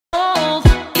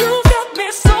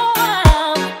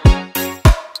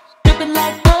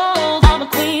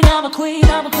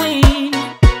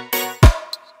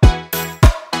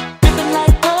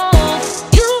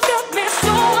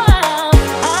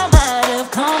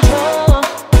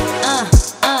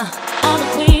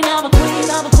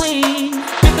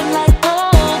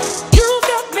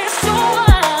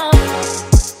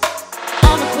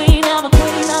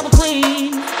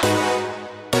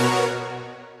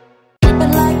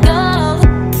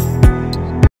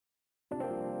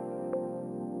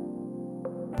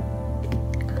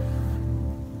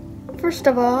First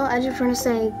of all, I just want to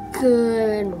say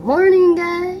good morning,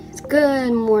 guys.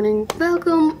 Good morning.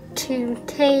 Welcome to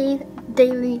today's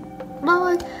daily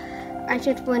vlog. I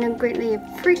just want to greatly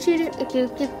appreciate it if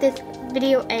you give this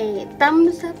video a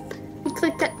thumbs up. You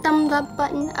click that thumbs up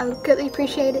button. I would greatly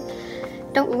appreciate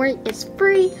it. Don't worry, it's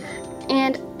free.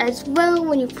 And as well,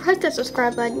 when you press that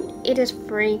subscribe button, it is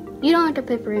free. You don't have to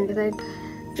pay for anything.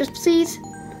 Just please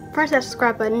press that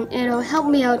subscribe button. It'll help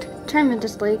me out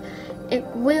tremendously. It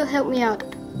will help me out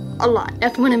a lot.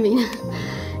 That's what I mean.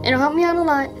 It'll help me out a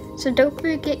lot. So don't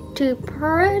forget to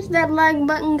press that like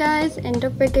button, guys. And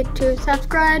don't forget to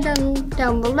subscribe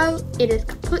down below. It is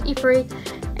completely free.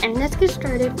 And let's get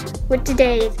started with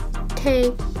today's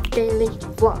daily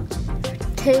vlog.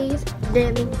 Today's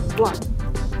daily vlog.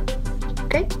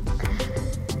 Okay?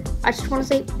 I just want to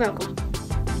say welcome.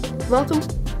 Welcome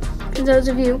to those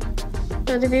of you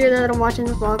that are watching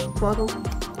this vlog. Welcome.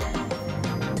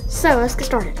 So let's get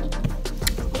started.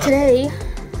 Today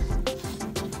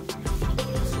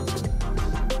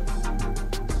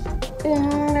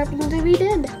happens to be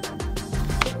dead.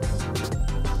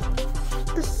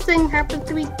 This thing happens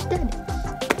to be dead.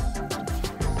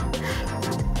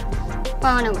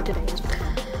 Well, I know what today is.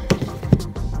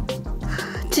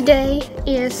 Today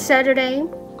is Saturday,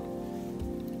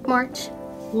 March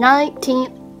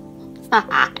 19th.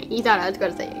 You thought I was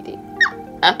going to say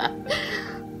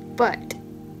 18th. But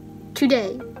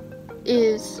today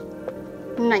is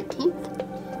 19th.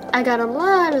 I got a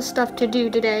lot of stuff to do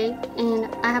today, and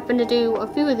I happen to do a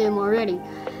few of them already.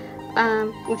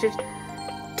 Which is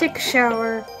take a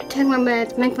shower, take my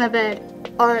meds, make my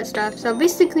bed, all that stuff. So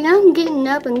basically I'm getting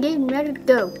up and getting ready to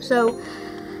go. So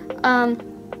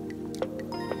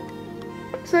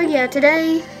yeah,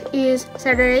 today is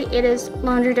Saturday. It is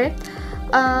laundry day.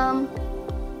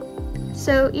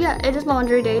 So yeah, it is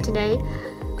laundry day today.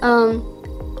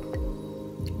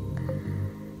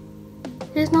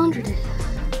 It is laundry day.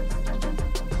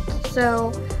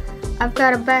 So I've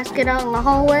got a basket out in the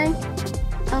hallway,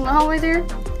 there,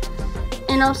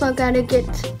 and also got to get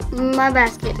my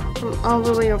basket from all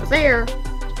the way over there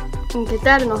and get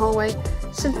that in the hallway.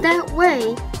 So that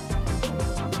way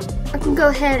I can go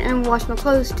ahead and wash my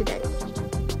clothes today,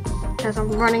 because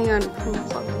I'm running out of clean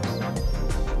clothes.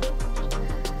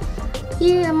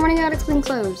 Yeah, I'm running out of clean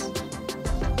clothes.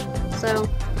 So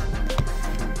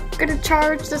I'm gonna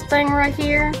charge this thing right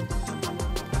here.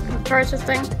 Charge this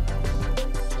thing.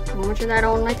 So much of that I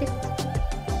don't like it.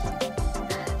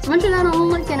 So much of that I don't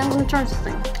like it, I'm gonna charge this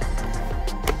thing.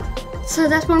 So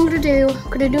that's what I'm gonna do. I'm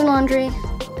gonna do laundry,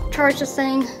 charge this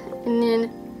thing, and then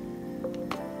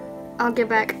I'll get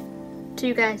back to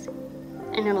you guys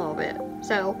in a little bit.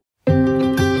 So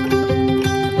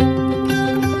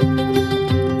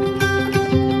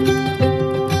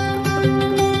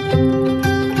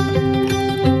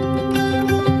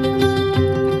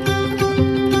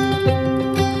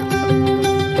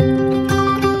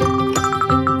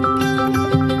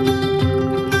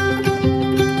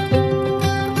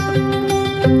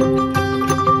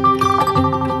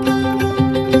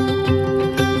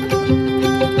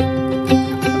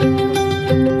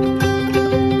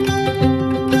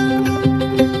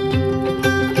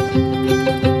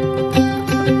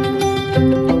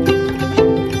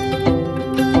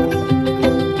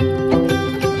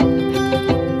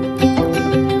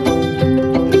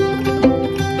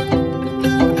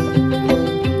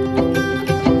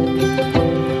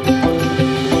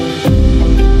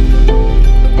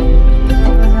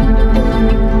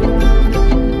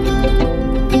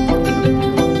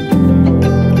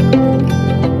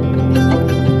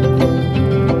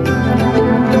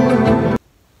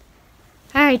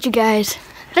alright, you guys,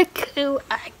 look who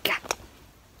I got.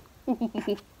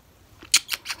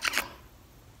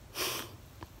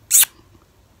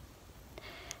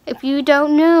 If you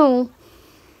don't know,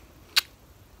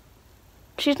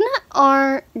 she's not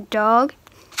our dog,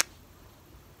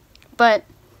 but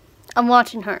I'm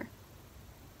watching her.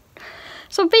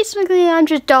 So basically, I'm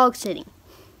just dog sitting,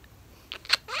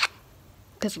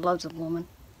 because I love the woman.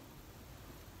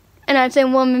 And I say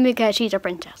woman because she's a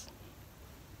princess.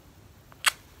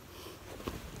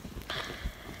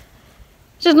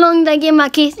 Just as long as I get my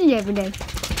kisses every day.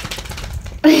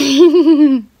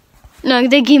 As long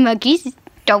as I get my kisses.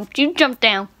 Don't you jump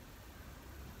down.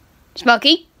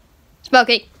 Smokie?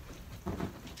 Smokie.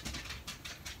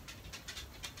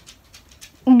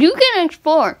 You can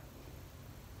explore.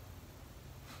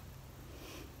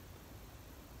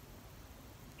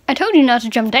 I told you not to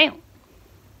jump down.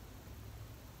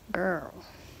 Girl.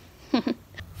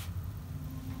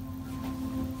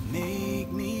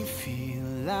 Make me feel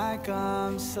like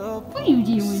I'm supposed What are you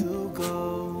doing? to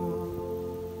go.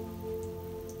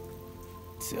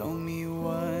 Tell me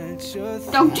what you're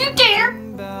Don't you dare!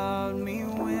 thinking about me